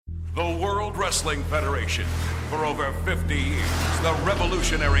The World Wrestling Federation. For over 50 years, the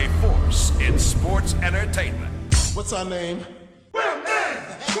revolutionary force in sports entertainment. What's our name? Well, men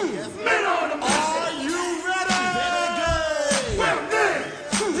on the Are you ready? Well, men.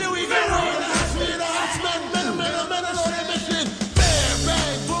 Here we go. Bam,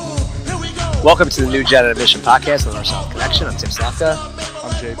 bang, boom. Here we go. Welcome to the New Gen Admission podcast on our South Connection. I'm Tim Slomka.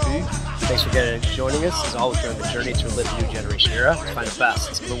 I'm JP. Thanks for joining us. As always, we're on the journey to relive the new generation era to find the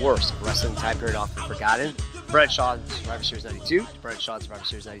best and the worst of wrestling time period often forgotten. Brett Shaw, Survivor Series 92. Brett Shaw, Survivor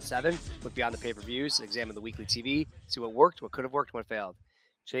Series 97. Look beyond the pay-per-views, examine the weekly TV, see what worked, what could have worked, what failed.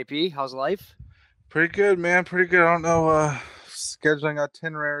 JP, how's life? Pretty good, man. Pretty good. I don't know, scheduling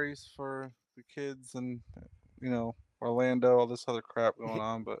itineraries for the kids and, Orlando, all this other crap going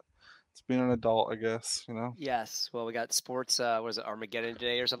on, but it's being an adult, I guess, Yes. Well, we got sports, what is it, Armageddon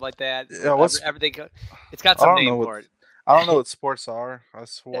Day or something like that? Yeah, everything, it's got some name for it. I don't know what sports are. I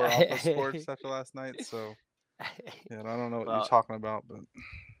swore off of sports after last night, so yeah, I don't know what you're talking about, but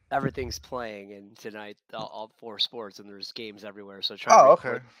everything's playing and tonight all four sports and there's games everywhere. So try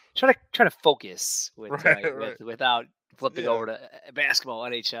to focus without flipping over to basketball,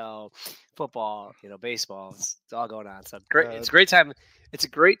 NHL, football, baseball. It's all going on. So great. It's a great time. It's a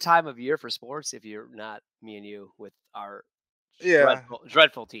great time of year for sports if you're not me and you with our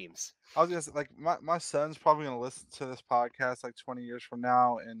dreadful teams. I was gonna say, like, my son's probably gonna listen to this podcast like 20 years from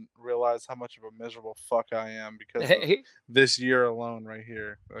now and realize how much of a miserable fuck I am because of this year alone right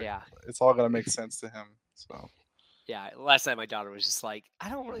here. Like, it's all gonna make sense to him. So yeah, last night my daughter was just like, I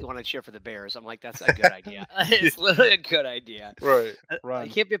don't really want to cheer for the Bears. I'm like, that's a good idea. It's literally a good idea. Right. I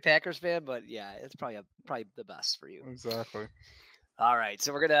can't be a Packers fan, but yeah, it's probably the best for you. Exactly. All right,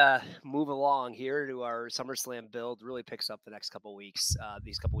 so we're gonna move along here to our SummerSlam build. Really picks up the next couple weeks,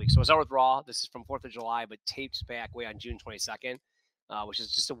 these couple weeks. So we'll start with Raw. This is from 4th of July, but taped back way on June 22nd, which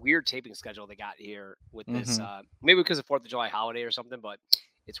is just a weird taping schedule they got here with this. Maybe because of 4th of July holiday or something, but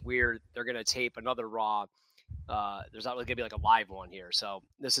it's weird. They're gonna tape another Raw. There's not really gonna be like a live one here. So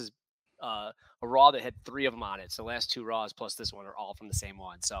this is a Raw that had 3 of them on it. So the last 2 Raws plus this one are all from the same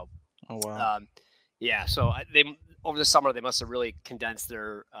one. So oh wow. Yeah, so they over the summer they must have really condensed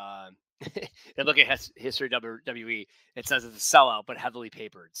their. And look at history of WWE. It says it's a sellout, but heavily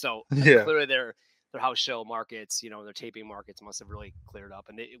papered. So clearly their house show markets, their taping markets must have really cleared up.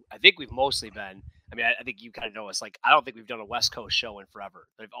 And I think we've mostly been. I mean, I think you kind of know us. Like, I don't think we've done a West Coast show in forever.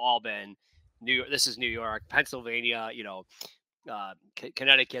 They've all been New York. This is New York, Pennsylvania.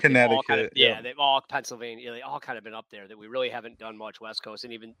 Connecticut. They've all Pennsylvania. They all kind of been up there. That we really haven't done much West Coast,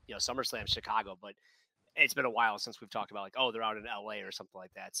 and even SummerSlam Chicago, but it's been a while since we've talked about they're out in LA or something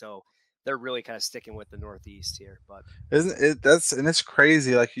like that. So they're really kind of sticking with the Northeast here. But isn't it? It's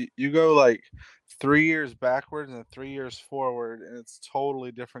crazy. Like you go like 3 years backwards and 3 years forward, and it's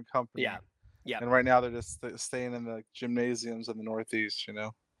totally different company. Yeah. And right now they're just staying in the gymnasiums in the Northeast.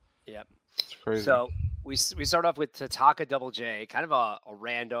 Yep. It's crazy. So we start off with Tataka Double J, kind of a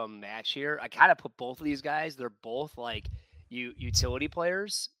random match here. I kind of put both of these guys. They're both like utility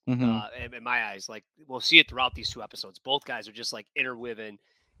players in my eyes. Like, we'll see it throughout these 2 episodes. Both guys are just like interwoven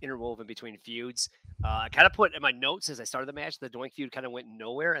between feuds. I kind of put in my notes as I started the match, the Doink feud kind of went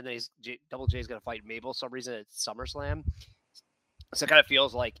nowhere, and then Double J's going to fight Mabel for some reason at SummerSlam. So it kind of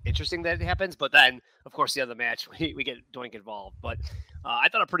feels like interesting that it happens, but then of course the other match we get Doink involved. But I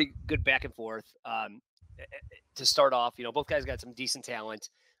thought a pretty good back and forth to start off. Both guys got some decent talent.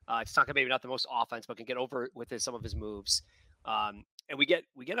 It's not maybe not the most offense, but can get over with some of his moves. And we get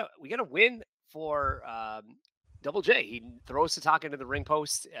a win for Double J. He throws Tataka into the ring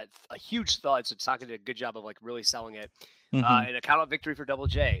post at a huge thud. So Tataka did a good job of really selling it. And a count out victory for Double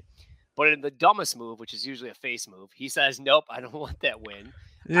J. But in the dumbest move, which is usually a face move, he says, "Nope, I don't want that win.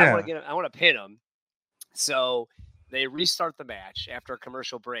 I want to pin him." So they restart the match after a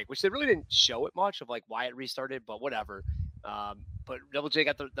commercial break, which they really didn't show it much of why it restarted, but whatever. But Double J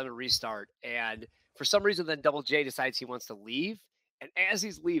got them to restart, and for some reason, then Double J decides he wants to leave. And as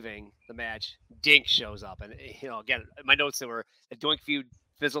he's leaving the match, Dink shows up, and again, my notes that were the Doink feud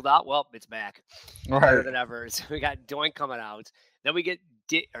fizzled out. Well, it's back, better than ever. So we got Doink coming out. Then we get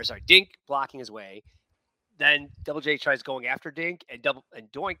Dink blocking his way. Then Double J tries going after Dink, and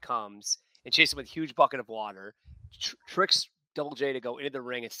Doink comes and chases him with a huge bucket of water, tricks Double J to go into the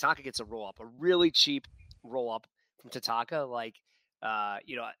ring, and Tataka gets a roll up, a really cheap roll up from Tataka. I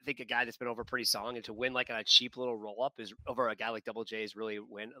think a guy that's been over pretty strong, and to win on a cheap little roll up is over a guy like Double J is really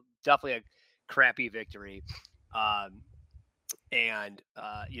definitely a crappy victory.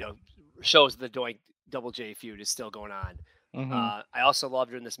 Shows the Doink Double J feud is still going on. I also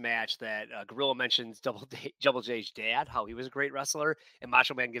loved in this match that Gorilla mentions Double J's dad, how he was a great wrestler, and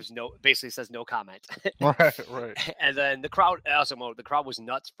Macho Man basically says no comment. Right. And then the crowd was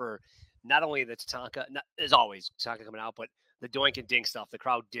nuts for not only the Tatanka, as always, Tatanka coming out, but the Doink and Dink stuff. The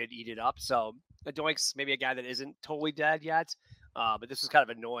crowd did eat it up. So the Doink's maybe a guy that isn't totally dead yet. But this was kind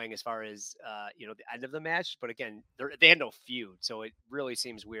of annoying as far as the end of the match. But again, they had no feud, so it really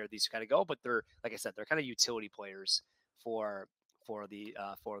seems weird these kind of go. But they're, like I said, they're kind of utility players for the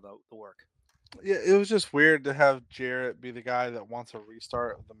work. Yeah, it was just weird to have Jarrett be the guy that wants a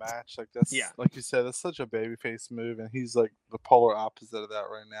restart of the match. Like that's like you said, that's such a babyface move, and he's like the polar opposite of that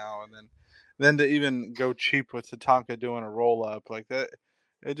right now. And then to even go cheap with Tatanka doing a roll up like that,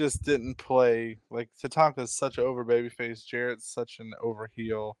 it just didn't play. Like Tatanka's such an over babyface, Jarrett's such an over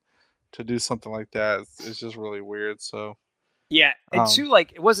heel. To do something like that, it's just really weird. So yeah, and two,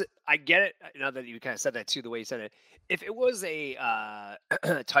 like it wasn't. I get it now that you kind of said that too, the way you said it. If it was a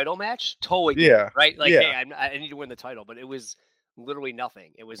title match, totally get it, right? Like, hey, I need to win the title, but it was literally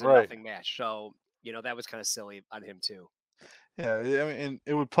nothing. It was a nothing match, so that was kind of silly on him too. Yeah, I mean, and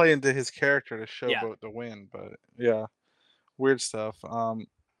it would play into his character to showboat the win, but weird stuff.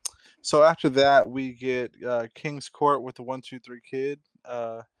 So after that, we get King's Court with the 1-2-3 Kid.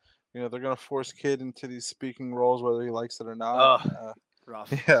 They're gonna force Kid into these speaking roles, whether he likes it or not.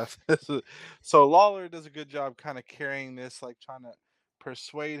 Rough. Yeah. So Lawler does a good job kind of carrying this, like trying to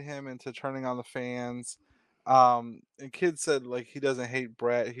persuade him into turning on the fans. And Kid said like he doesn't hate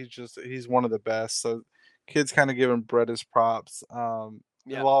Bret. He's one of the best. So Kid's kind of giving Bret his props. And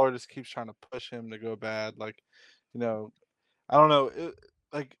Lawler just keeps trying to push him to go bad. Like, I don't know.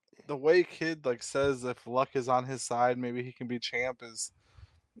 Like the way Kid like says if luck is on his side, maybe he can be champ is.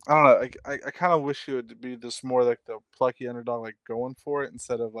 I don't know. I kind of wish he would be just more like the plucky underdog, like going for it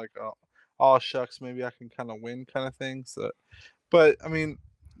instead of like, oh shucks, maybe I can kind of win kind of thing. So, but I mean,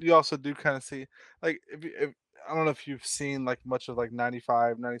 you also do kind of see like if I don't know if you've seen like much of like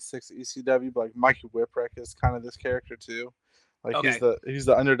 95, 96 ECW, but like Mikey Whipwreck is kind of this character too. Like he's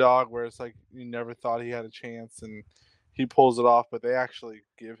the underdog where it's like you never thought he had a chance and he pulls it off, but they actually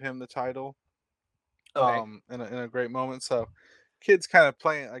give him the title. In a great moment. So Kid's kind of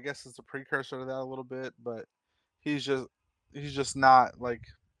playing, I guess it's a precursor to that a little bit, but he's just not like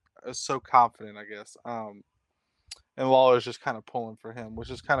so confident, I guess. And Lawler's just kind of pulling for him,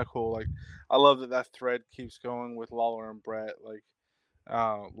 which is kind of cool. Like I love that thread keeps going with Lawler and Bret. Like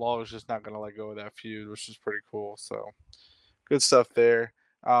Lawler's just not gonna let go of that feud, which is pretty cool. So good stuff there.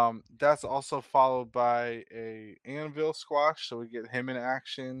 That's also followed by a Anvil squash, so we get him in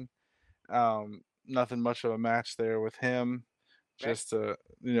action. Nothing much of a match there with him, just to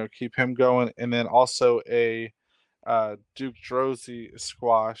keep him going, and then also a Duke Droese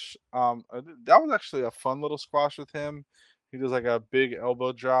squash. That was actually a fun little squash with him. He does like a big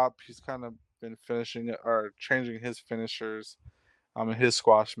elbow drop. He's kind of been finishing it or changing his finishers in his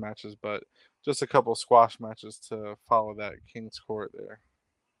squash matches, but just a couple squash matches to follow that King's Court there.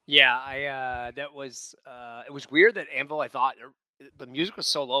 Yeah, that was it was weird that Anvil, I thought the music was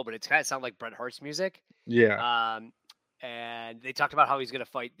so low, but it kind of sounded like Bret Hart's music. Yeah. And they talked about how he's going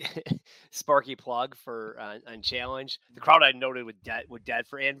to fight Sparky Plug for on Challenge. The crowd I noted with dead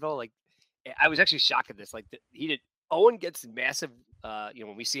for Anvil. Like, I was actually shocked at this. Like, Owen gets massive.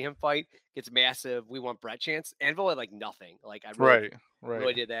 When we see him fight, gets massive. We want Bret chance. Anvil had like nothing. Like, I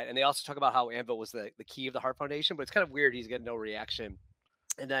really did that. And they also talk about how Anvil was the key of the Hart Foundation, but it's kind of weird. He's getting no reaction.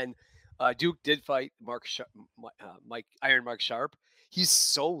 And then Duke did fight Mike Iron Mark Sharp. He's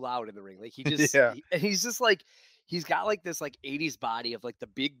so loud in the ring. Like he just, he's just like, he's got like this like 80s body of like the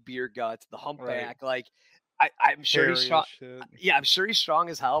big beer guts, the humpback. Like I'm sure he's strong. Yeah, I'm sure he's strong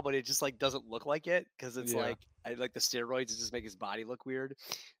as hell, but it just like doesn't look like it because it's like I like the steroids to just make his body look weird.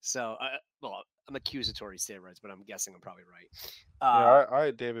 So, I'm accusatory steroids, but I'm guessing I'm probably right.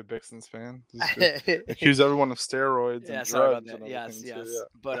 I David Bixen's fan. Accuse everyone of steroids and drugs. And yes.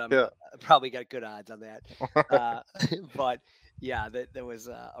 But probably got good odds on that. But yeah, that was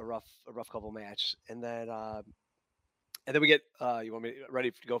a rough couple match, and then we get you want me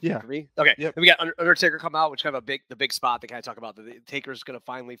ready to go for me? Okay. Yep. Then we got Undertaker come out, which kind of the big spot they kind of talk about. The Taker's going to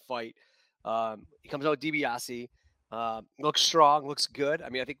finally fight. He comes out with DiBiase. Looks strong, looks good. I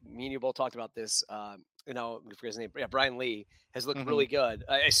mean, I think me and you both talked about this. I forget his name. Yeah, Brian Lee has looked really good.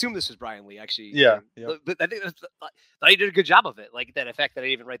 I assume this was Brian Lee, actually. Yeah. But I think he did a good job of it. Like that effect that I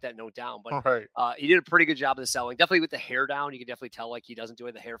didn't even write that note down. But he did a pretty good job of the selling. Definitely with the hair down, you can definitely tell like he doesn't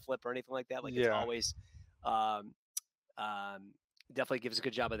do the hair flip or anything like that. Like it's always definitely gives a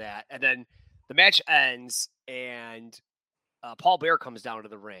good job of that. And then the match ends and Paul Bearer comes down to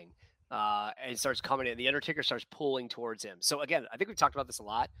the ring. and starts coming in. The Undertaker starts pulling towards him. So again, I think we've talked about this a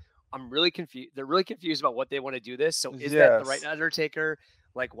lot. I'm really confused. They're really confused about what they want to do this. So is that the right Undertaker?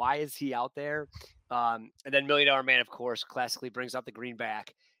 Like, why is he out there? And then $1 Million Man, of course, classically brings out the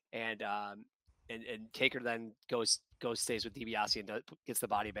greenback, and Taker then stays with DiBiase and gets the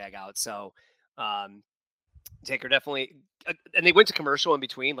body bag out. So Taker definitely, and they went to commercial in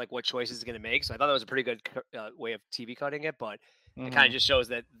between, like what choices is going to make. So I thought that was a pretty good way of TV cutting it, but it kind of just shows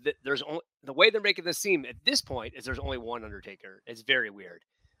that there's only the way they're making this seem at this point is there's only one Undertaker. It's very weird.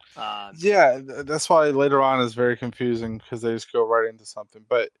 Yeah, that's why later on is very confusing because they just go right into something.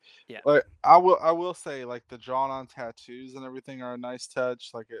 But yeah, like I will say, like the drawn on tattoos and everything are a nice touch.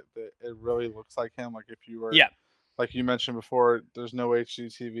 Like it really looks like him. Like if you were, like you mentioned before, there's no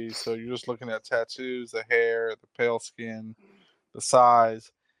HDTV, so you're just looking at tattoos, the hair, the pale skin, the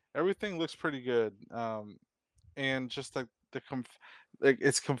size, everything looks pretty good. And just like like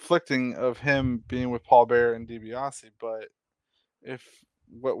it's conflicting of him being with Paul Bearer and DiBiase, but if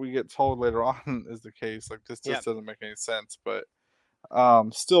what we get told later on is the case, like this just doesn't make any sense. But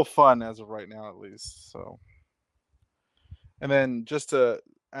still fun as of right now, at least. So, and then just to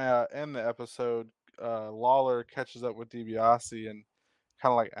end the episode, Lawler catches up with DiBiase and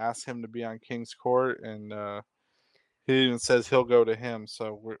kind of like asks him to be on King's Court, and he even says he'll go to him.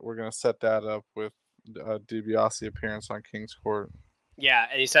 So we're gonna set that up with DiBiase appearance on King's Court. Yeah,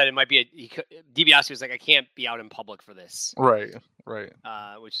 and he said it might be DiBiase was like, I can't be out in public for this. Right.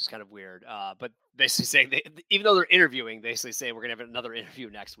 Which is kind of weird. But basically saying even though they're interviewing, basically saying we're gonna have another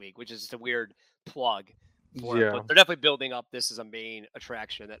interview next week, which is just a weird plug for it. But they're definitely building up this as a main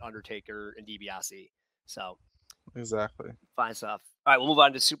attraction, that Undertaker and DiBiase. So exactly. Fine stuff. All right, we'll move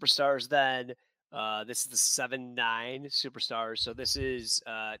on to Superstars then. This is the 7-9 Superstars. So this is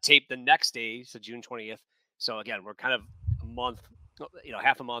taped the next day, so June 20th. So again, we're kind of a month,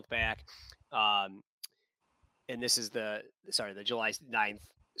 half a month back. And this is the July 9th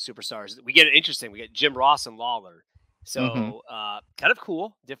Superstars. We get it interesting. We get Jim Ross and Lawler. So kind of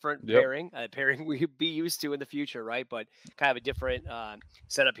cool, different pairing we'd be used to in the future, right? But kind of a different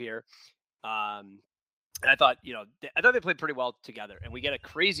setup here. And I thought, they played pretty well together. And we get a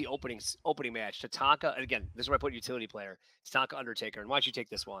crazy opening match. Tatanka, again, this is where I put utility player. Tatanka Undertaker. And why don't you take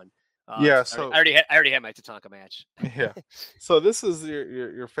this one? So I already had my Tatanka match. Yeah. So this is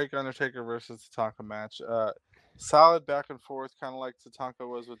your fake Undertaker versus Tatanka match. Solid back and forth, kind of like Tatanka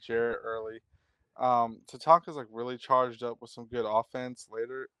was with Jarrett early. Tatanka's like really charged up with some good offense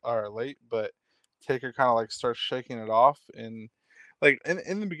late, but Taker kind of like starts shaking it off, and like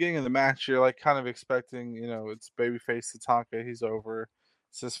in the beginning of the match, you're like kind of expecting, it's babyface Tatanka, he's over.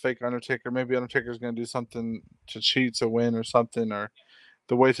 It's this fake Undertaker. Maybe Undertaker's gonna do something to cheat to win or something, or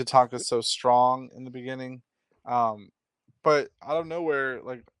the way Tatanka's so strong in the beginning. But out of nowhere,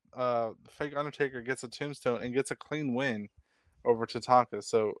 like fake Undertaker gets a tombstone and gets a clean win over Tatanka.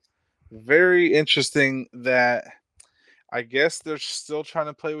 So very interesting that I guess they're still trying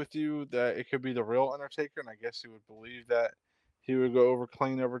to play with you that it could be the real Undertaker, and I guess you would believe that he would go over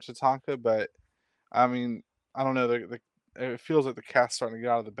clean over Tatanka. But I mean, I don't know. It feels like the cat's starting to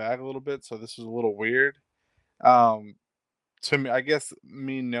get out of the bag a little bit, so this is a little weird. To me, I guess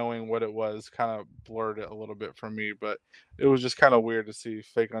me knowing what it was kind of blurred it a little bit for me, but it was just kind of weird to see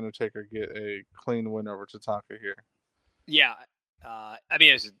fake Undertaker get a clean win over Tatanka here. Yeah. I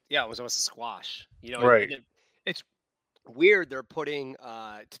mean, it was almost a squash, right. It's weird. They're putting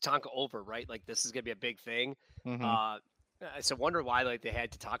Tatanka over, right? Like this is going to be a big thing. I wonder why like they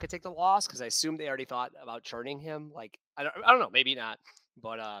had Tatanka take the loss, because I assume they already thought about churning him. Like, I don't know, maybe not,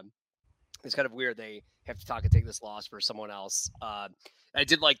 but it's kind of weird they have Tatanka take this loss for someone else. I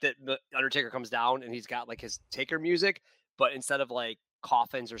did like that the Undertaker comes down and he's got like his Taker music, but instead of like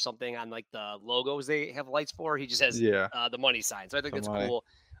coffins or something on like the logos they have lights for, he just has the money sign. So I think it's cool,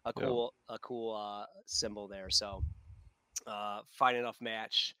 a cool symbol there. So fine enough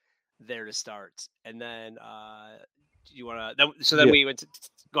match there to start. And then do you want to? So then we went to.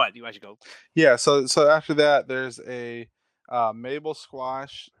 Go ahead. You actually go. Yeah. So after that, there's a Mabel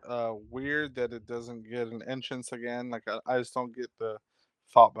squash. Weird that it doesn't get an entrance again. Like I just don't get the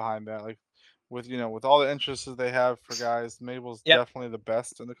thought behind that. Like with all the interests they have for guys, Mabel's definitely the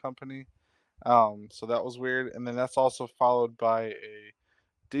best in the company. So that was weird. And then that's also followed by a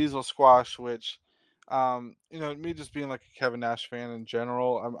Diesel squash, which me just being like a Kevin Nash fan in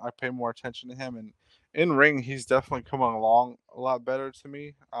general, I pay more attention to him, and in ring he's definitely coming along a lot better to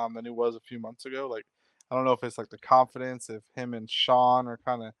me than he was a few months ago. Like I don't know if it's like the confidence, if him and Sean are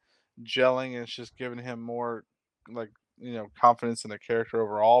kind of gelling and it's just giving him more like confidence in the character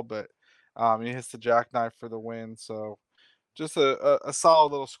overall. But he hits the jackknife for the win, so just a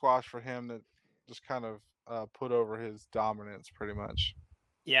solid little squash for him that just kind of put over his dominance pretty much.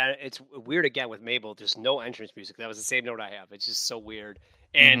 Yeah, it's weird again with Mabel. Just no entrance music. That was the same note I have. It's just so weird.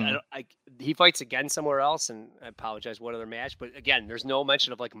 And he fights again somewhere else, and I apologize, what other match? But again, there's no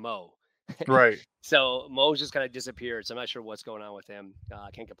mention of like Mo. Right. So Mo's just kind of disappeared. So I'm not sure what's going on with him. I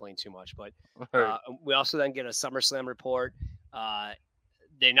can't complain too much. But we also then get a SummerSlam report.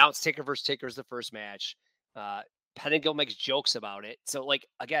 They announced Taker versus Taker is the first match. Pettingill makes jokes about it. So like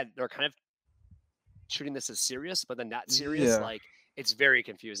again, they're kind of treating this as serious, but then not serious. Yeah. Like it's very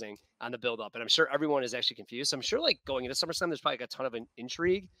confusing on the build up. And I'm sure everyone is actually confused. So I'm sure like going into SummerSlam, there's probably like a ton of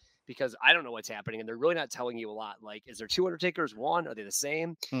intrigue because I don't know what's happening. And they're really not telling you a lot. Like, is there two Undertakers? One? Are they the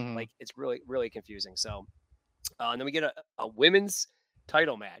same? Like it's really, really confusing. So and then we get a women's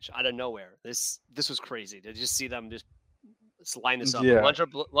title match out of nowhere. This was crazy to just see them just line this up. Yeah.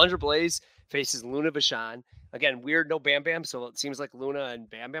 Lunger Blaze faces Luna Vachon. Again, weird, no Bam Bam. So it seems like Luna and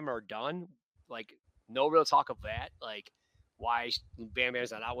Bam Bam are done. Like, no real talk of that. Like, why Bam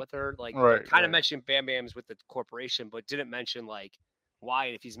Bam's not out with her. Like, kind of mentioned Bam Bam's with the corporation, but didn't mention, like, why.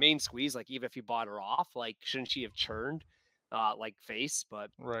 And if he's main squeeze, like, even if he bought her off, like, shouldn't she have churned, like, face?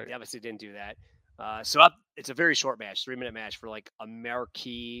 But they obviously didn't do that. So it's a very short match, 3-minute match for, like,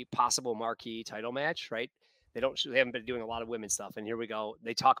 a possible marquee title match, right? They haven't been doing a lot of women's stuff. And here we go.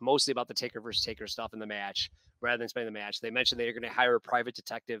 They talk mostly about the Taker versus Taker stuff in the match rather than explaining the match. They mentioned they're going to hire a private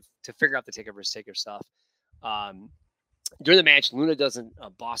detective to figure out the Taker versus Taker stuff. During the match, Luna does a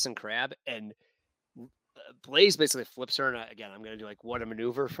Boston Crab, and Blaze basically flips her. And again, I'm going to do like what a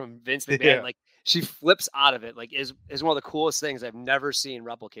maneuver from Vince McMahon. Yeah. Like she flips out of it. Like is one of the coolest things I've never seen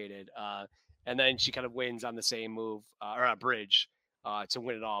replicated. And then she kind of wins on the same move or a bridge. To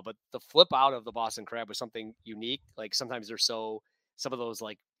win it all, but the flip out of the Boston Crab was something unique. Like sometimes some of those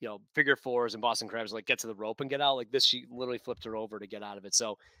like figure fours and Boston Crabs like get to the rope and get out. Like this, she literally flipped her over to get out of it.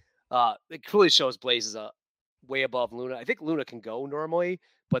 So it clearly shows Blaze is a way above Luna. I think Luna can go normally,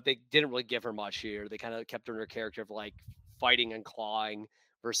 but they didn't really give her much here. They kind of kept her in her character of like fighting and clawing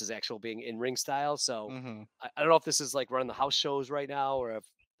versus actual being in ring style. So I don't know if this is like running the house shows right now or if.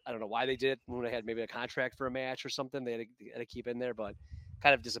 I don't know why they did it. Luna had maybe a contract for a match or something. They had to keep in there, but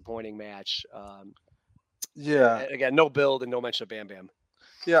kind of disappointing match. Yeah. Again, no build and no mention of Bam Bam.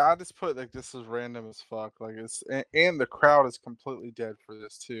 Yeah, I just put like this is random as fuck. Like and the crowd is completely dead for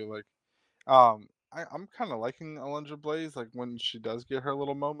this too. Like, I'm kind of liking Alundra Blaze. Like when she does get her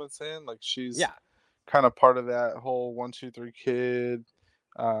little moments in, like she's kind of part of that whole 1, 2, 3 Kid.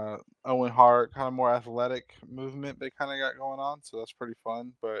 Owen Hart, kind of more athletic movement they kind of got going on, so that's pretty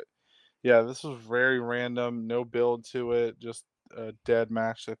fun. But yeah, this was very random, no build to it, just a dead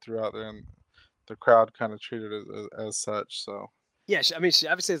match they threw out there, and the crowd kind of treated it as such. So yeah, I mean, she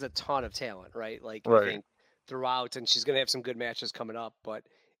obviously has a ton of talent, right? Like I think throughout, and she's gonna have some good matches coming up, but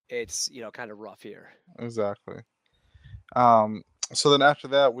it's kind of rough here. Exactly. So then after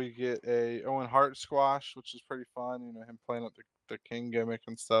that, we get a Owen Hart squash, which is pretty fun. Him playing up the King gimmick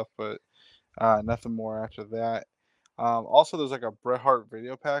and stuff, but nothing more after that. Also, there's like a Bret Hart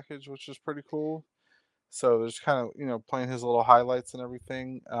video package, which is pretty cool. So there's kind of playing his little highlights and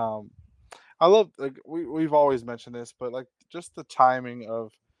everything. I love like we've always mentioned this, but like just the timing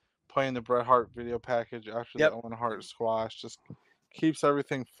of playing the Bret Hart video package after the Owen Hart squash just keeps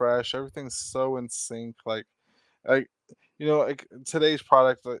everything fresh. Everything's so in sync. Like like today's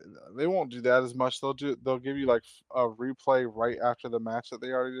product, they won't do that as much. They'll give you like a replay right after the match that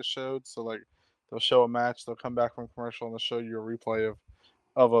they already just showed. So like they'll show a match, they'll come back from commercial and they'll show you a replay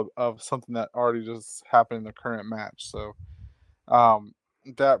of something that already just happened in the current match. So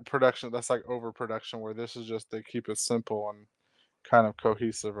that production, that's like overproduction, where this is just they keep it simple and kind of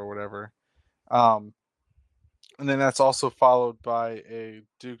cohesive or whatever. And then that's also followed by a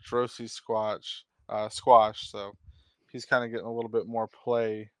Duke Drosy squash. So he's kind of getting a little bit more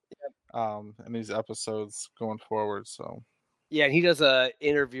play in these episodes going forward. So yeah, and he does a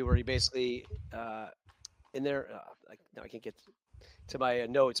interview where he basically in there. I can't get to my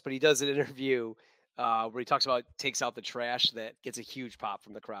notes, but he does an interview where he takes out the trash that gets a huge pop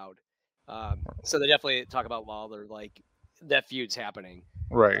from the crowd. So they definitely talk about Lawler, like that feud's happening.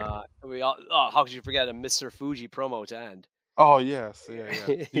 Right. How could you forget a Mr. Fuji promo to end? Oh yes, yeah.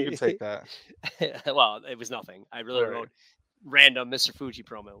 You can take that. Well, it was nothing. I really wrote random Mr. Fuji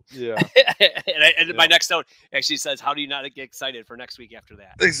promo. Yeah. and my next note actually says, "How do you not get excited for next week after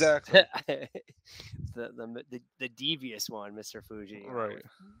that?" Exactly. the devious one, Mr. Fuji. Right.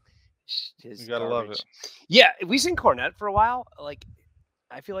 You gotta love it. Yeah, we've seen Cornette for a while. Like,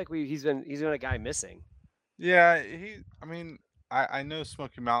 I feel like he's been a guy missing. Yeah, I know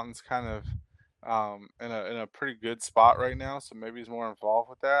Smoky Mountain's kind of in a pretty good spot right now. So maybe he's more involved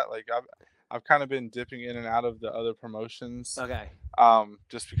with that. Like I've kind of been dipping in and out of the other promotions. Okay.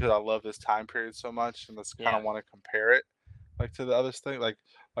 Just because I love this time period so much, and let's kind of want to compare it like to the other thing. Like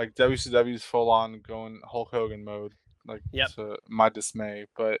WCW's full on going Hulk Hogan mode. Like to my dismay,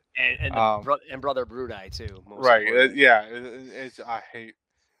 but and Brother Brudai too. Right? It's I hate.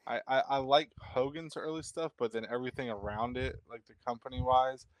 I like Hogan's early stuff, but then everything around it, like the company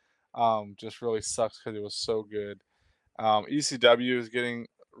wise, just really sucks because it was so good. ECW is getting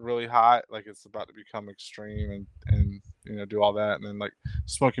really hot, like it's about to become extreme and do all that, and then like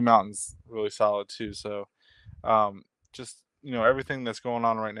Smoky Mountain's really solid too. So just everything that's going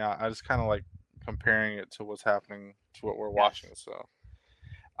on right now, I just kind of like comparing it to what's happening to what we're watching. So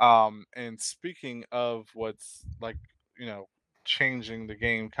and speaking of what's like changing the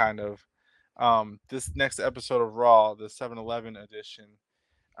game kind of, this next episode of Raw, the 7-Eleven edition,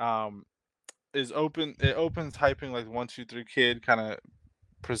 is open. It opens hyping like 1-2-3 Kid, kind of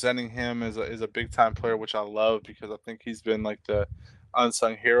presenting him as a big time player, which I love because I think he's been like the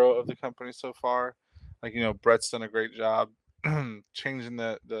unsung hero of the company so far. Like Brett's done a great job changing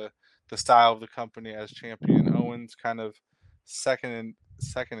the style of the company as champion. Owens kind of second in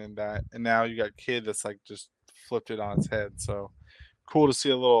that, and now you got Kid that's like just flipped it on its head. So cool to see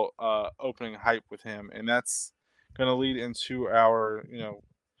a little opening hype with him, and that's going to lead into our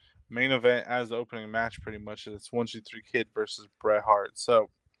main event as the opening match. Pretty much, it's 1-2-3 Kid versus Bret Hart. So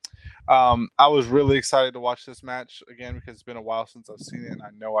I was really excited to watch this match again because it's been a while since I've seen it, and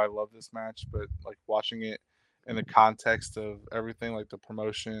I know I love this match, but like watching it in the context of everything, like the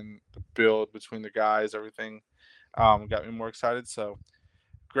promotion, the build between the guys, everything got me more excited. So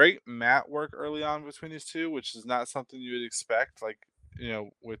great mat work early on between these two, which is not something you would expect. Like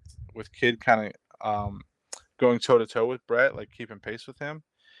with Kid kind of going toe to toe with Bret, like keeping pace with him.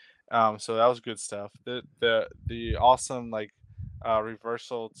 So that was good stuff. The awesome like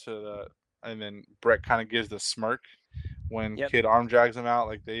reversal to the, and then Bret kind of gives the smirk when Kid arm drags him out.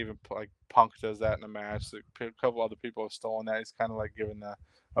 Like they even like Punk does that in the match. A couple other people have stolen that. He's kind of like giving the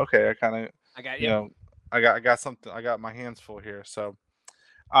okay. I got something. I got my hands full here. So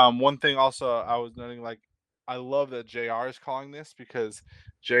one thing also I was noting, like I love that JR is calling this because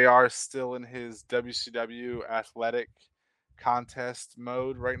JR is still in his WCW athletic contest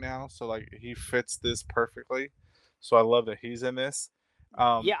mode right now. So like he fits this perfectly. So I love that he's in this.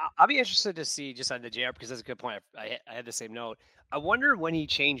 Yeah, I'll be interested to see just on the JR because that's a good point. I had the same note. I wonder when he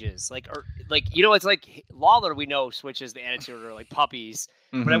changes, like it's like Lawler. We know switches the attitude or like puppies,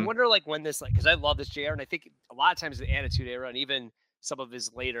 but I wonder like when this because I love this JR and I think a lot of times the attitude era and even some of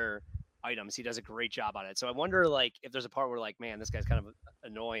his later items he does a great job on it. So I wonder like if there's a part where like man this guy's kind of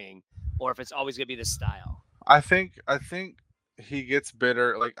annoying or if it's always gonna be this style. I think he gets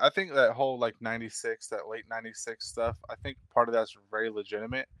bitter. Like I think that whole like 96, that late 96 stuff, I think part of that's very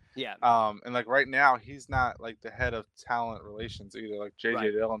legitimate. Yeah. And like right now he's not like the head of talent relations either. Like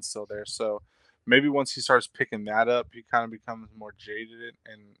JJ Dillon's still there. So maybe once he starts picking that up, he kind of becomes more jaded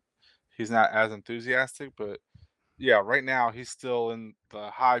and he's not as enthusiastic. But yeah, right now he's still in the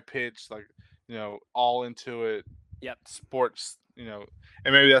high pitch, like, all into it. Yep. Sports, and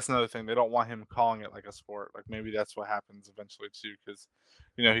maybe that's another thing. They don't want him calling it like a sport. Like maybe that's what happens eventually too, because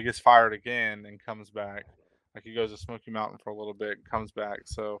he gets fired again and comes back. Like he goes to Smoky Mountain for a little bit, and comes back.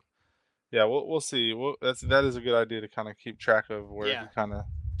 So yeah, we'll see. That is a good idea to kind of keep track of where he kind of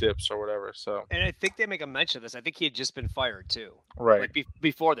dips or whatever. So and I think they make a mention of this. I think he had just been fired too. Right. Like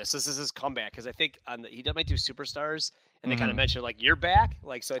before this is his comeback because I think he might do Superstars. And they kind of mentioned like you're back,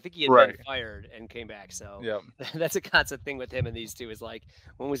 like so. I think he had been fired and came back. So that's a constant thing with him and these two is like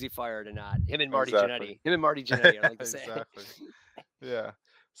when was he fired or not? Him and Marty Jannetty. Him and Marty Jannetty. I like to say. Exactly. Yeah.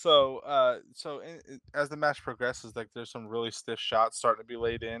 So as the match progresses, like there's some really stiff shots starting to be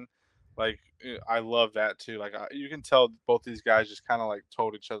laid in. Like I love that too. Like you can tell both these guys just kind of like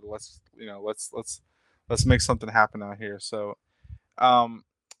told each other, let's make something happen out here. So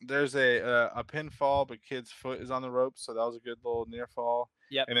there's a pinfall, but Kid's foot is on the rope, so that was a good little near fall.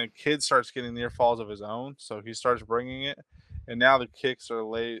 Yep. And then Kid starts getting near falls of his own, so he starts bringing it. And now the kicks are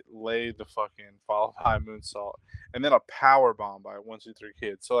laid the fucking followed by moonsault, and then a power bomb by 1-2-3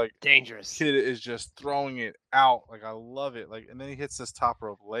 Kid. So like dangerous. Kid is just throwing it out, like I love it. Like and then he hits this top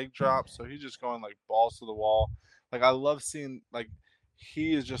rope leg drop, so he's just going like balls to the wall. Like I love seeing like.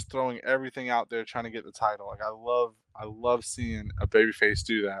 He is just throwing everything out there trying to get the title. Like I love seeing a babyface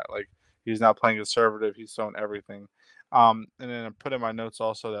do that. Like he's not playing conservative. He's throwing everything. And then I put in my notes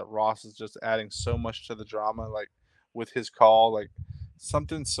also that Ross is just adding so much to the drama, like with his call, like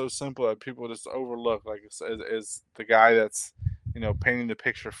something so simple that people just overlook. Like is the guy that's painting the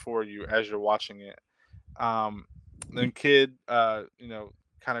picture for you as you're watching it. Then Kid, kind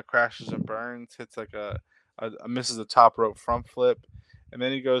of crashes and burns, hits like a misses a top rope front flip, and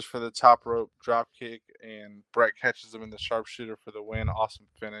then he goes for the top rope drop kick, and Bret catches him in the sharpshooter for the win. Awesome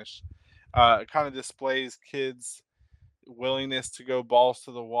finish. It kind of displays Kid's willingness to go balls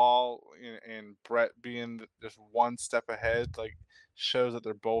to the wall, and Bret being just one step ahead, like shows that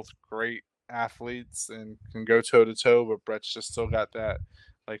they're both great athletes and can go toe to toe, but Bret's just still got that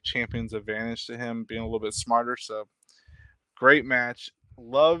like champion's advantage to him, being a little bit smarter. So great match.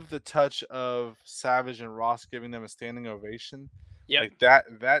 Love the touch of Savage and Ross giving them a standing ovation. Yeah, like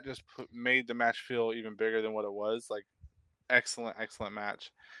that just made the match feel even bigger than what it was. Like excellent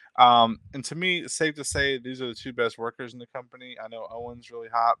match. And to me, it's safe to say these are the two best workers in the company. I know Owen's really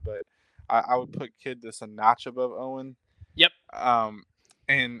hot, but I would put Kid just a notch above Owen. Yep.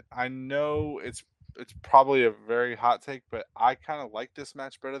 And I know it's probably a very hot take, but I kind of like this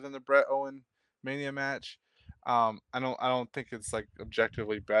match better than the Bret Owen Mania match. I don't think it's like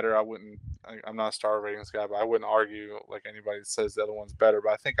objectively better. I'm not a star ratings guy, but I wouldn't argue like anybody says the other one's better.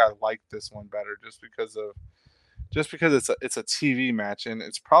 But I think I like this one better just because it's a TV match, and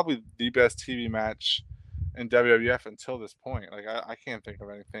it's probably the best TV match in WWF until this point. Like I can't think of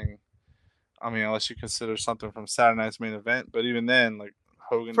anything. I mean, unless you consider something from Saturday Night's Main Event, but even then, like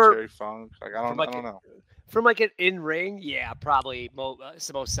Hogan, Terry Funk, like I don't know. From like an in-ring, yeah, probably it's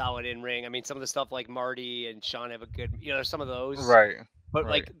the most solid in-ring. I mean, some of the stuff like Marty and Sean have a good, there's some of those, right? But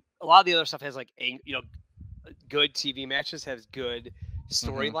right. like a lot of the other stuff has like good TV matches, has good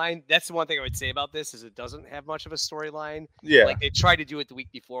storyline. That's the one thing I would say about this is it doesn't have much of a storyline. Yeah, like they tried to do it the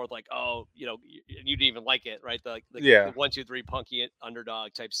week before, like you didn't even like it, right? The 1, 2, 3 punky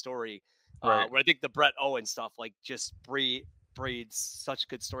underdog type story. Right. Where I think the Bret Owen stuff like just breeds such a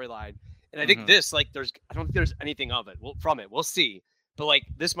good storyline. And I think this, like, I don't think there's anything of it. From it. We'll see. But like,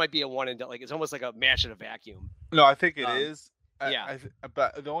 this might be a one and done. Like, it's almost like a match in a vacuum. No, I think it is. Yeah.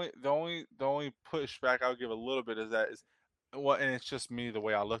 But the only pushback I would give a little bit and it's just me the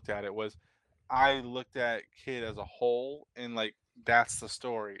way I looked at it was, I looked at Kid as a whole, and like that's the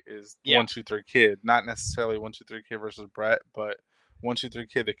story is 1, 2, 3 Kid, not necessarily 1, 2, 3 Kid versus Bret, but 1, 2, 3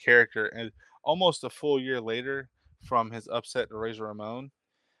 Kid the character, and almost a full year later from his upset to Razor Ramon.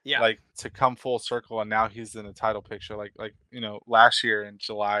 Yeah, like to come full circle, and now he's in the title picture. Like last year in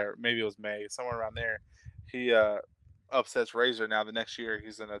July, or maybe it was May, somewhere around there, he upsets Razor. Now the next year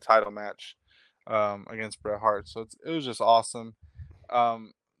he's in a title match against Bret Hart. So it was just awesome.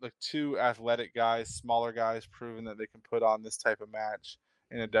 Like two athletic guys, smaller guys, proving that they can put on this type of match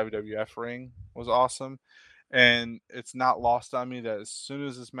in a WWF ring was awesome. And it's not lost on me that as soon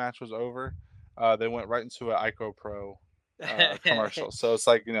as this match was over, they went right into an Ico Pro commercial. So it's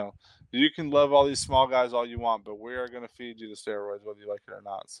like, you can love all these small guys all you want, but we are going to feed you the steroids whether you like it or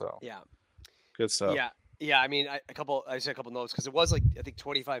not. So yeah, good stuff. Yeah. I mean, I said a couple notes because it was like I think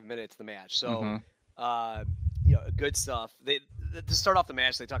 25 minutes the match. So good stuff. To start off the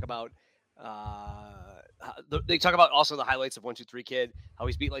match, they talk about also the highlights of 1, 2, 3 Kid, how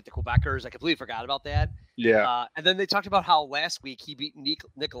he's beat like the Quebecers. I completely forgot about that. Yeah. And then they talked about how last week he beat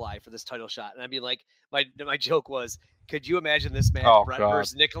Nikolai for this title shot. And I mean, like my joke was, could you imagine this match, Bret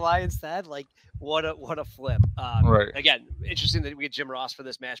versus Nikolai instead? Like what a flip. Right. Again, interesting that we get Jim Ross for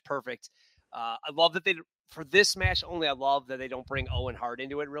this match. Perfect. I love that for this match only. I love that they don't bring Owen Hart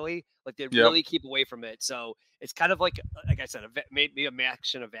into it. Really, like they really keep away from it. So it's kind of like I said, maybe a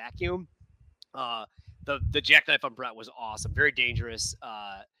match in a vacuum. The jackknife on Bret was awesome, very dangerous.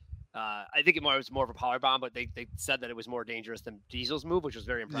 I think it was more of a power bomb, but they said that it was more dangerous than Diesel's move, which was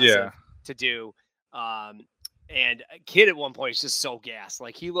very impressive to do. And Kid at one point is just so gassed.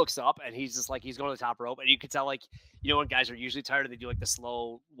 Like he looks up and he's just like he's going to the top rope, and you could tell like when guys are usually tired and they do like the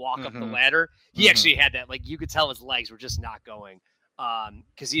slow walk up the ladder. He actually had that. Like you could tell his legs were just not going.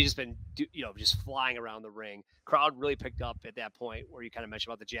 Because he's just been, just flying around the ring. Crowd really picked up at that point where you kind of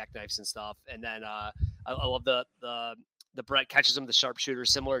mentioned about the jackknives and stuff. And then I love the Bret catches him the sharpshooter,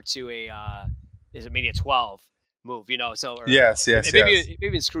 similar to is it Mania 12 move, So yes, maybe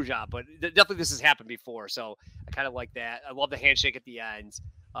in screw job, but definitely this has happened before. So I kind of like that. I love the handshake at the end.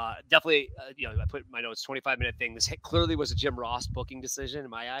 Definitely, I put my notes 25-minute thing. This clearly was a Jim Ross booking decision in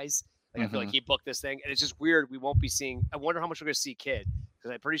my eyes. Like I feel like he booked this thing, and it's just weird. We won't be seeing. I wonder how much we're going to see Kid, because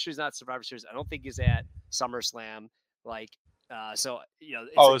I'm pretty sure he's not Survivor Series. I don't think he's at SummerSlam. Like, so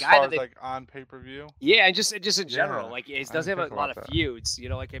it's a as guy far that as like on pay-per-view. Yeah, and just in general, like he doesn't have a lot of that. feuds.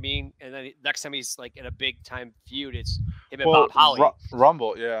 Like I mean, and then next time he's like in a big time feud, it's him and Bob Holly.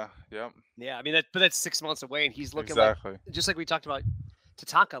 Rumble, yeah. I mean, that's 6 months away, and he's looking exactly like, just like we talked about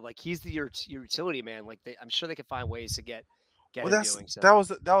Tatanka. Like he's your utility man. Like I'm sure they could find ways to get get Well, him doing so.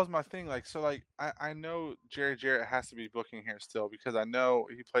 that was my thing. Like, so like I know Jerry Jarrett has to be booking here still because I know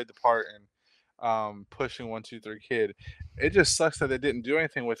he played the part in pushing 1-2-3 Kid. It just sucks that they didn't do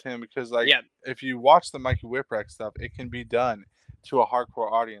anything with him because like if you watch the Mikey Whipwreck stuff, it can be done to a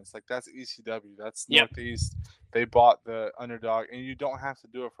hardcore audience. Like that's ECW, that's Northeast. They bought the underdog, and you don't have to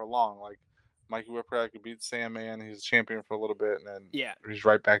do it for long. Like Mikey Whipwreck could beat Sandman, he's a champion for a little bit, and then he's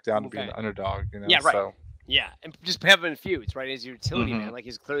right back down to being the underdog. You know, So. Yeah, and just having feuds, right? As a utility man, like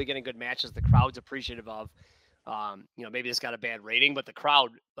he's clearly getting good matches. The crowd's appreciative of. Maybe this got a bad rating, but the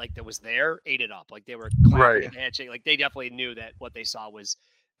crowd, like that was there, ate it up. Like they were clapping and handshake. Like they definitely knew that what they saw was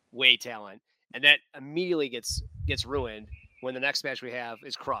way talent, and that immediately gets ruined when the next match we have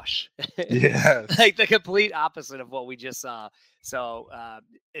is Crush. Like the complete opposite of what we just saw. So,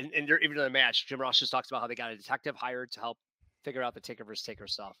 even in the match, Jim Ross just talks about how they got a detective hired to help figure out the Taker versus Taker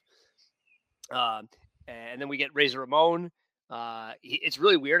stuff. And then we get Razor Ramon. It's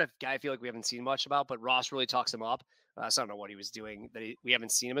really weird. A guy I feel like we haven't seen much about, but Ross really talks him up. So I don't know what he was doing that we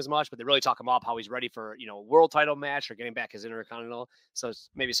haven't seen him as much, but they really talk him up, how he's ready for, a world title match or getting back his Intercontinental. So it's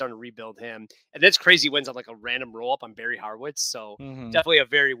maybe starting to rebuild him. And that's crazy. Wins on like a random roll up on Barry Harwitz. So definitely a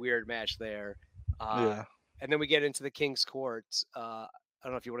very weird match there. And then we get into the King's Court. I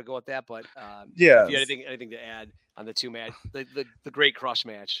don't know if you want to go with that, but if you had anything to add on the two match, the great Crush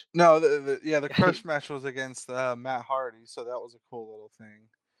match. No, the Crush match was against Matt Hardy, so that was a cool little thing.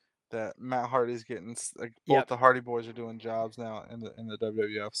 That Matt Hardy's getting like both the Hardy Boys are doing jobs now in the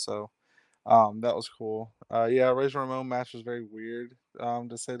WWF, so that was cool. Razor Ramon match was very weird,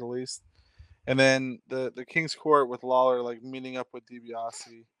 to say the least. And then the King's Court with Lawler like meeting up with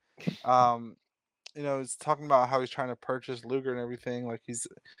DiBiase. He's talking about how he's trying to purchase Luger and everything. Like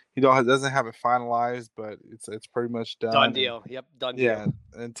doesn't have it finalized, but it's pretty much done. Done deal. Done deal. Yeah,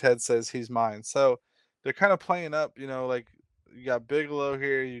 and Ted says he's mine. So they're kind of playing up, like you got Bigelow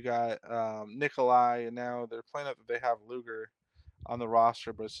here, you got Nikolai, and now they're playing up that they have Luger on the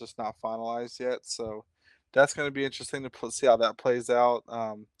roster, but it's just not finalized yet. So that's going to be interesting to see how that plays out.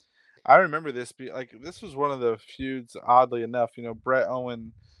 I remember this this was one of the feuds, oddly enough. Bret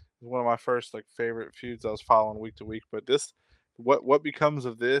Owen was one of my first favorite feuds I was following week to week. But what becomes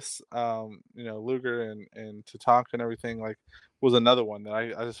of this? Luger and Tatanka and everything was another one that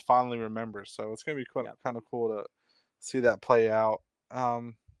I just fondly remember. So it's gonna be kind of cool to see that play out.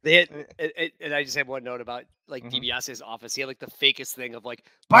 They had, and I just have one note about DiBiase's office. He had the fakest thing of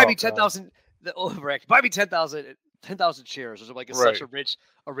buy me 10,000. The overact, buy me 10,000 shares. Or it's such a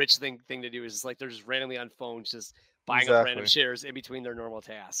rich thing to do. Is they're just randomly on phones, just buying up random shares in between their normal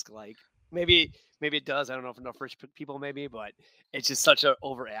task. Maybe it does. I don't know if enough rich people maybe, but it's just such a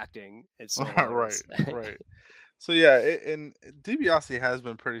overacting. It's so right. So and DiBiase has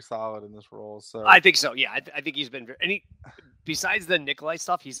been pretty solid in this role. So I think so. Yeah, I think he's been very. Besides the Nikolai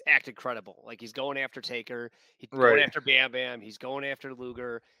stuff, he's acted credible. He's going after Taker, he's going after Bam Bam, he's going after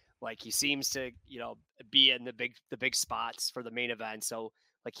Luger. He seems to be in the big spots for the main event. So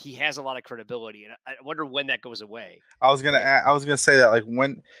he has a lot of credibility, and I wonder when that goes away. I was gonna say that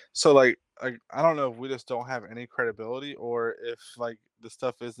when. So I don't know if we just don't have any credibility or if the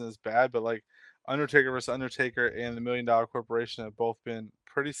stuff isn't as bad, but Undertaker versus Undertaker and the $1 Million Corporation have both been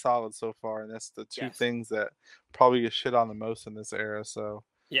pretty solid so far, and that's the two things that probably get shit on the most in this era. So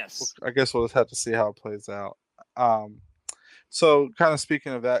I guess we'll just have to see how it plays out. So kind of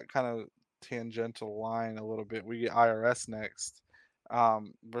speaking of that kind of tangential line a little bit, we get IRS next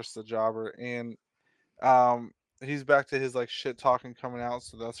versus the Jobber, and he's back to his shit talking coming out,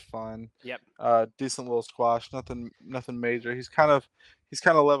 so that's fun. Decent little squash, nothing major. He's kind of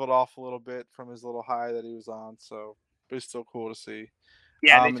leveled off a little bit from his little high that he was on, so but it's still cool to see.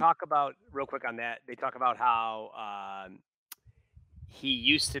 They talk about real quick on that. They talk about how he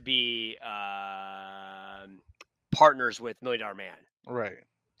used to be partners with $1 Million Man, right?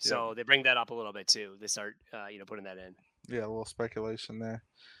 So they bring that up a little bit too. They start putting that in. Yeah, a little speculation there.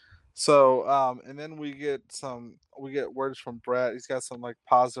 So, and then we get words from Bret. He's got some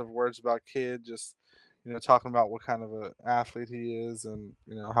positive words about Kid, just talking about what kind of an athlete he is and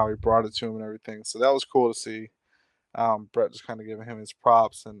how he brought it to him and everything. So that was cool to see. Bret just kind of giving him his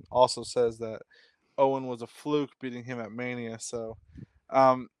props, and also says that Owen was a fluke beating him at Mania. So,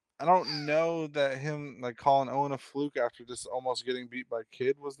 I don't know that him calling Owen a fluke after just almost getting beat by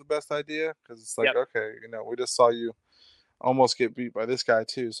Kid was the best idea, because it's okay, we just saw you almost get beat by this guy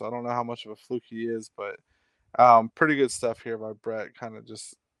too, so I don't know how much of a fluke he is, but pretty good stuff here by Bret, kind of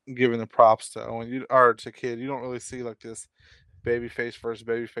just giving the props to Owen or to Kid. You don't really see this babyface versus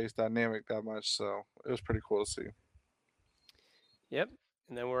babyface dynamic that much, so it was pretty cool to see. Yep.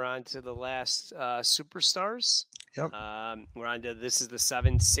 And then we're on to the last superstars. Yep. We're on to this is the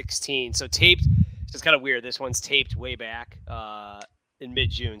 7/16. So taped. So it's kind of weird. This one's taped way back in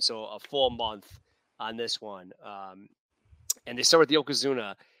mid-June, so a full month on this one. And they start with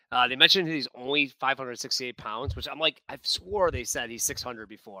Yokozuna. They mentioned he's only 568 pounds, which I'm like, I swore they said he's 600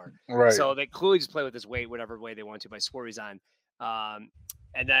 before. Right. So they clearly just play with his weight, whatever way they want to. But I swore he's on.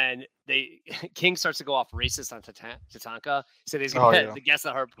 And then King starts to go off racist on Tatanka. So he's going to the guest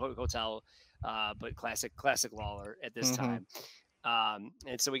at Hart Hotel, but classic Lawler at this time.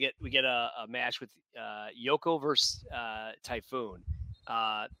 And so we get a match with Yoko versus Typhoon.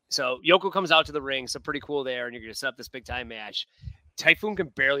 So Yoko comes out to the ring, so pretty cool there, and you're going to set up this big time match. Typhoon can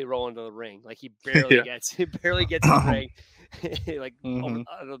barely roll into the ring, like he barely gets in the ring, like over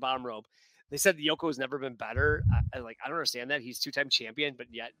the bottom rope. They said Yoko's never been better. I don't understand that. He's 2-time champion, but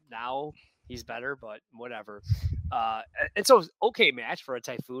yet now he's better, but whatever. And so okay match for a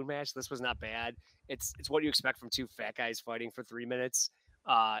Typhoon match. This was not bad. It's what you expect from two fat guys fighting for 3 minutes.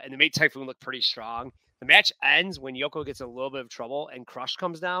 And they made Typhoon look pretty strong. The match ends when Yoko gets a little bit of trouble and Crush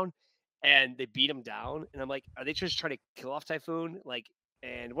comes down and they beat him down. And I'm like, are they just trying to kill off Typhoon? Like,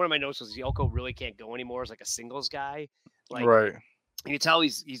 and one of my notes was Yoko really can't go anymore as like a singles guy. Like, right. You can tell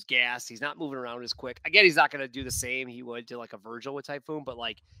he's gassed. He's not moving around as quick. Again, he's not going to do the same he would to like a Virgil with Typhoon, but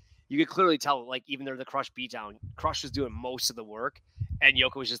like you could clearly tell, like even though the Crush beatdown, Crush was doing most of the work, and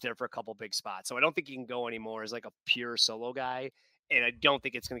Yoko was just there for a couple big spots. So I don't think he can go anymore as like a pure solo guy, and I don't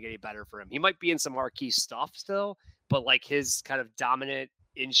think it's going to get any better for him. He might be in some marquee stuff still, but like his kind of dominant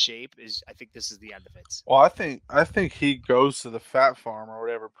in shape is, I think this is the end of it. Well, I think he goes to the Fat Farm or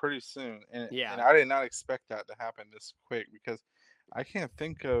whatever pretty soon, and I did not expect that to happen this quick because I can't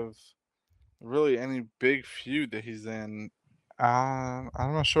think of really any big feud that he's in. I'm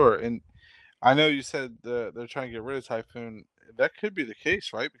not sure. And I know you said they're trying to get rid of Typhoon. That could be the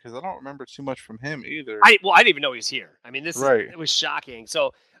case, right? Because I don't remember too much from him either. I didn't even know he was here. I mean, it was shocking.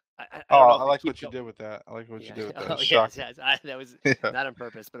 So I like what you did with that. I like what you did with that. Yes, that was not on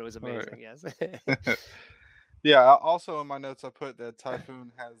purpose, but it was amazing. Right. Yes. Yeah. Also in my notes, I put that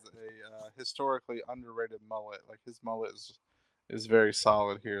Typhoon has a historically underrated mullet. Like his mullet is very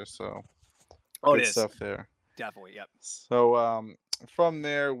solid here. So good stuff there. Definitely. Yep. So from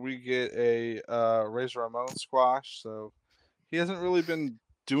there we get a Razor Ramon squash. So he hasn't really been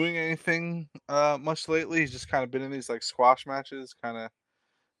doing anything much lately. He's just kind of been in these like squash matches, kind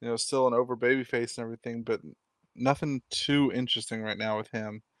of still an over babyface and everything, but nothing too interesting right now with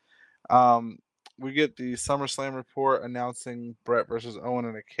him. We get the SummerSlam report announcing Bret versus Owen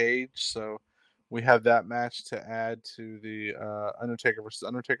in a cage. So we have that match to add to the Undertaker versus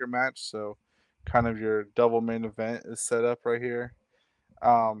Undertaker match. So kind of your double main event is set up right here.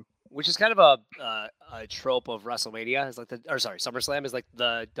 Which is kind of a trope of WrestleMania. Is like SummerSlam is like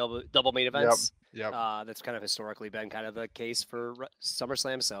the double main events. Yep. That's kind of historically been kind of the case for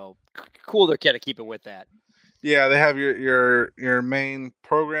SummerSlam. So cool, they're kind of keeping with that. Yeah, they have your main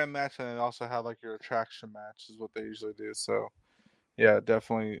program match, and they also have like your attraction match is what they usually do. So yeah,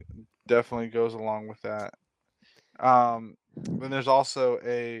 definitely goes along with that. Then there's also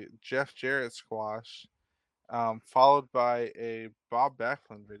a Jeff Jarrett squash. Followed by a Bob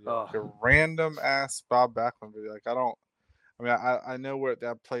Backlund video, like a random ass Bob Backlund video. Like I know where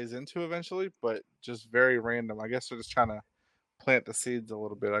that plays into eventually, but just very random. I guess they're just trying to plant the seeds a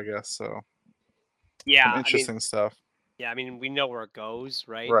little bit. I guess so. Yeah, some interesting stuff. Yeah, I mean we know where it goes,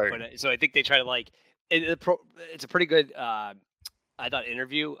 right? Right. But so I think they try to like it's a pretty good I thought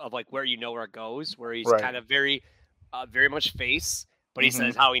interview of like where where it goes, where he's kind of very much face. But he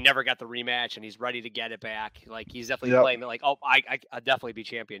says how he never got the rematch and he's ready to get it back. Like he's definitely playing like, I'll definitely be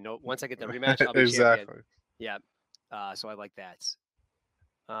champion. No, once I get the rematch, I'll be champion. Yeah. So I like that.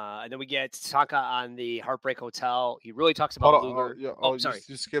 And then we get Tatanka on the Heartbreak Hotel. He really talks about Luger. Sorry.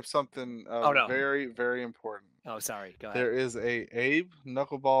 You skipped something very, very important. Oh, sorry. Go ahead. There is a Abe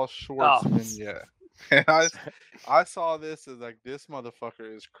Knuckleball Schwartz vignette. And I saw this as like, this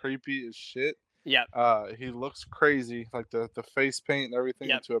motherfucker is creepy as shit. Yeah. He looks crazy, like the face paint and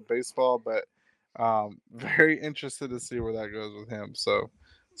everything into a baseball, but very interested to see where that goes with him. So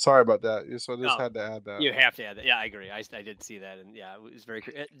sorry about that. So I just had to add that. You have to add that. Yeah, I agree. I did see that, and yeah, it was very.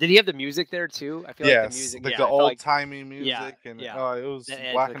 Did he have the music there too? I feel like the music, like the old timey music, and it was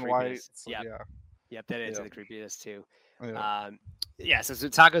black and white. So, Yep, that adds to the creepiness too. So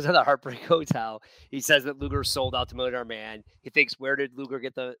Tatanka's at the Heartbreak Hotel. He says that Luger sold out to Millionaire Man. He thinks, where did Luger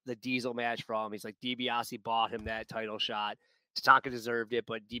get the Diesel match from? He's like, DiBiase bought him that title shot. Tatanka deserved it,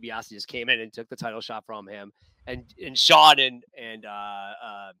 but DiBiase just came in and took the title shot from him. And Shawn and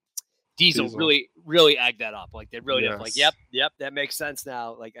Diesel really egged that up. Like they really did. Like, yep, that makes sense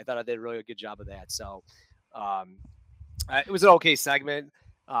now. Like I thought I did a really good job of that. So It was an okay segment.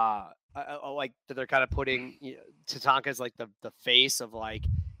 I like that they're kind of putting Tatanka as like the face of like,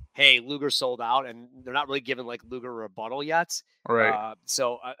 hey, Luger sold out, and they're not really giving like Luger a rebuttal yet. Right.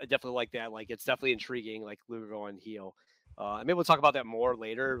 So I definitely like that. Like, it's definitely intriguing, like Luger going heel. Maybe we'll talk about that more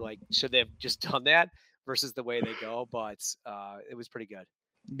later. Like, should they have just done that versus the way they go? But it was pretty good.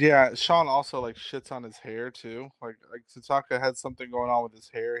 Yeah, Sean also like shits on his hair too. Like Tatanka had something going on with his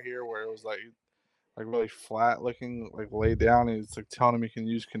hair here where it was like really flat looking, like laid down, and he's like telling him he can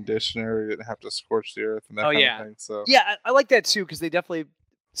use conditioner, he didn't have to scorch the earth and that kind of thing. So yeah, I like that too, because they definitely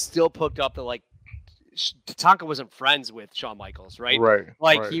still poked up that like Tatanka wasn't friends with Shawn Michaels, right? Right.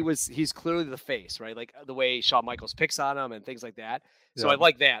 Like right. he's clearly the face, right? Like the way Shawn Michaels picks on him and things like that. So Yeah. I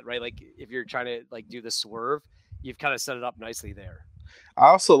like that, right? Like if you're trying to like do the swerve, you've kind of set it up nicely there. I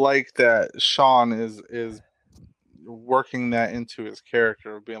also like that Sean is working that into his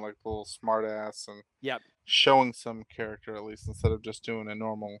character of being like a little smart ass and showing some character at least instead of just doing a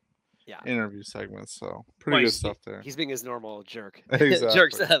normal interview segment. So pretty good stuff there. He's being his normal jerk. Exactly.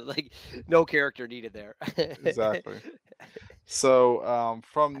 Jerk stuff, like no character needed there. Exactly. So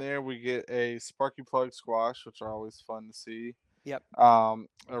from there we get a Sparky Plug squash, which are always fun to see. Yep. A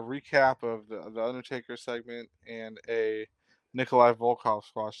recap of the Undertaker segment and a Nikolai Volkov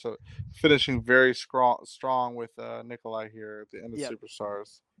squash. So finishing very strong with Nikolai here at the end of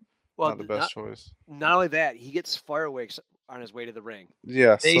Superstars. Well, not the best choice. Not only that, he gets fireworks on his way to the ring.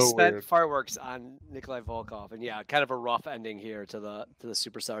 Yeah, they so spent weird. fireworks on Nikolai Volkov, and kind of a rough ending here to the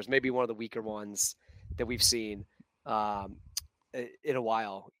Superstars. Maybe one of the weaker ones that we've seen in a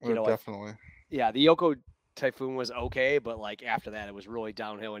while. Definitely. The Yoko Typhoon was okay, but like after that, it was really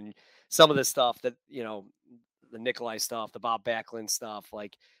downhill. And some of the stuff that the Nikolai stuff, the Bob Backlund stuff,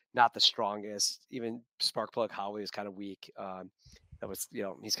 like not the strongest. Even Sparkplug Holly is kind of weak. That was,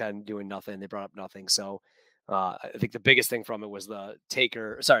 he's kind of doing nothing. They brought up nothing. So I think the biggest thing from it was the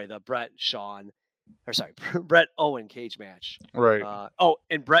Bret Owen cage match. Right.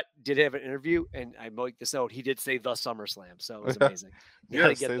 And Bret did have an interview, and I make this note. He did say the SummerSlam, so it was amazing.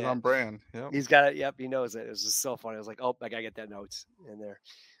 Yeah, stays on brand. Yep. He's got it. Yep, he knows it. It was just so funny. I was like, oh, I gotta get that note in there.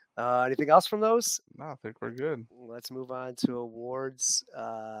 Anything else from those? No, I think we're good. Let's move on to awards.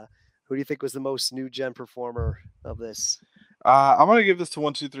 Who do you think was the most new gen performer of this? I'm gonna give this to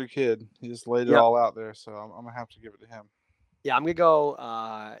 1-2-3 Kid. He just laid it all out there, so I'm gonna have to give it to him. Yeah, I'm gonna go.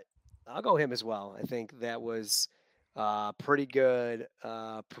 I'll go him as well. I think that was pretty good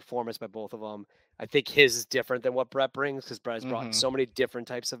performance by both of them. I think his is different than what Bret brings because Bret has brought so many different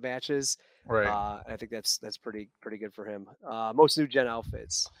types of matches. Right. I think that's pretty good for him. Most new gen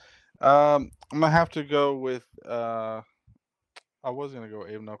outfits. I'm gonna have to go with. I was gonna go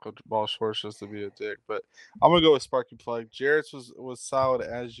Abe Knuckleball Schwartz just to be a dick, but I'm gonna go with Sparky Plug. Jarrett's was solid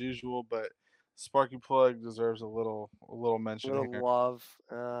as usual, but Sparky Plug deserves a little mention. A little love.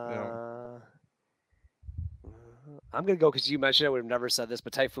 I'm gonna go because you mentioned it. I would have never said this,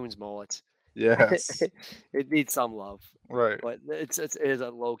 but Typhoon's mullet. Yes. It needs some love. Right. But it is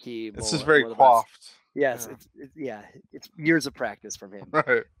a low key. It's just very coiffed. Yes. It's years of practice from him.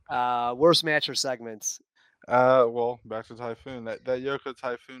 Right. Worst match or segments. Well, back to Typhoon. That Yoko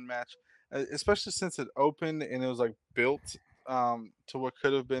Typhoon match, especially since it opened and it was like built to what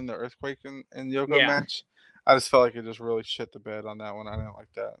could have been the Earthquake and Yoko match. I just felt like it just really shit the bed on that one. I didn't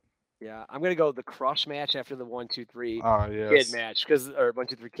like that. Yeah, I'm gonna go the Crush match after the 1-2-3 Kid match or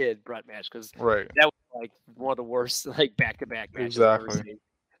 1-2-3 Kid Bret match because that was like one of the worst like back-to-back matches I've ever seen.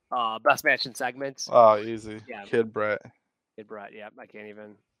 Best match in segments. Oh, easy. Yeah. Kid Bret. Yeah, I can't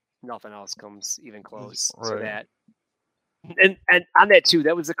even. Nothing else comes even close to that. And on that too,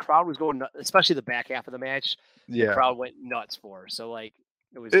 that was the crowd was going nuts, especially the back half of the match. Yeah, the crowd went nuts for. So like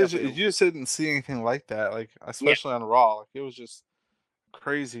it was. You just didn't see anything like that, like especially on Raw. Like it was just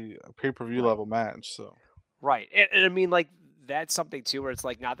crazy pay-per-view level match. So right, and I mean like that's something too where it's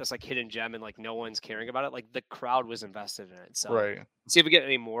like not this like hidden gem and like no one's caring about it. Like the crowd was invested in it. So see if we get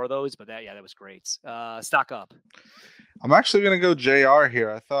any more of those. But that was great. Stock up. I'm actually gonna go JR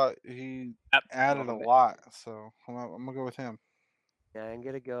here. I thought he added a lot, so I'm gonna go with him. Yeah, I'm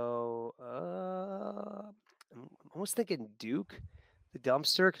gonna go. I'm almost thinking Duke, the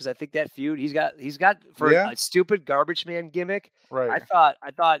dumpster, because I think that feud he's got for a stupid garbage man gimmick. Right. I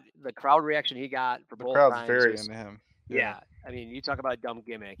thought the crowd reaction he got for both crowd's times very into him. Yeah, I mean, you talk about a dumb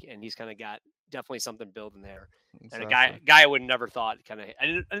gimmick, and he's kind of got definitely something building there. Exactly. And a guy I would have never thought kind of. I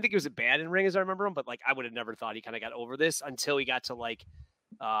didn't think he was bad in ring as I remember him, but like I would have never thought he kind of got over this until he got to like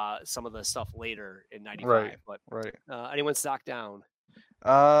some of the stuff later in '95. But anyone stock down?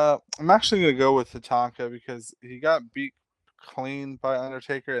 I'm actually gonna go with Tatanka because he got beat clean by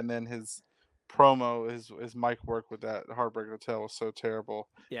Undertaker, and then his promo, his mic work with that Heartbreak Hotel was so terrible.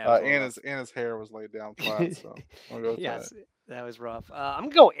 Yeah, and his hair was laid down flat. So I'll go with yes, that was rough. I'm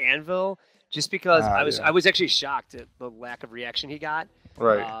gonna go Anvil just because yeah. I was actually shocked at the lack of reaction he got.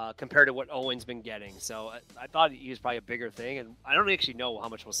 Right. Compared to what Owen's been getting. So I thought he was probably a bigger thing, and I don't actually know how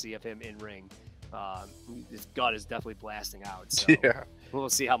much we'll see of him in ring. His gut is definitely blasting out. So yeah. We'll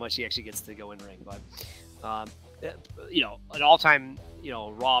see how much he actually gets to go in ring. But, an all-time,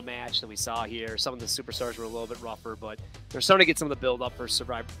 Raw match that we saw here. Some of the superstars were a little bit rougher, but they're starting to get some of the build-up for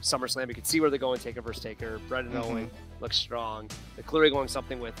SummerSlam. You can see where they're going, Taker versus Taker. Bret and Owen look strong. They're clearly going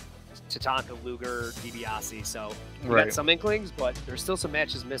something with Tatanka, Luger, DiBiase. So we got some inklings, but there's still some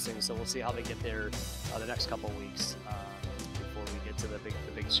matches missing. So we'll see how they get there the next couple of weeks before we get to the big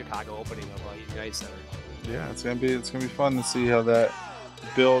Chicago opening of United Center. Yeah, it's gonna be fun to see how that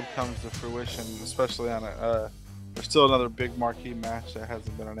build comes to fruition, especially on there's still another big marquee match that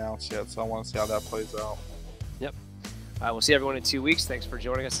hasn't been announced yet. So I want to see how that plays out. Yep. We'll see everyone in 2 weeks. Thanks for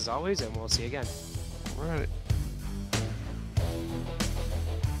joining us as always, and we'll see you again. All right.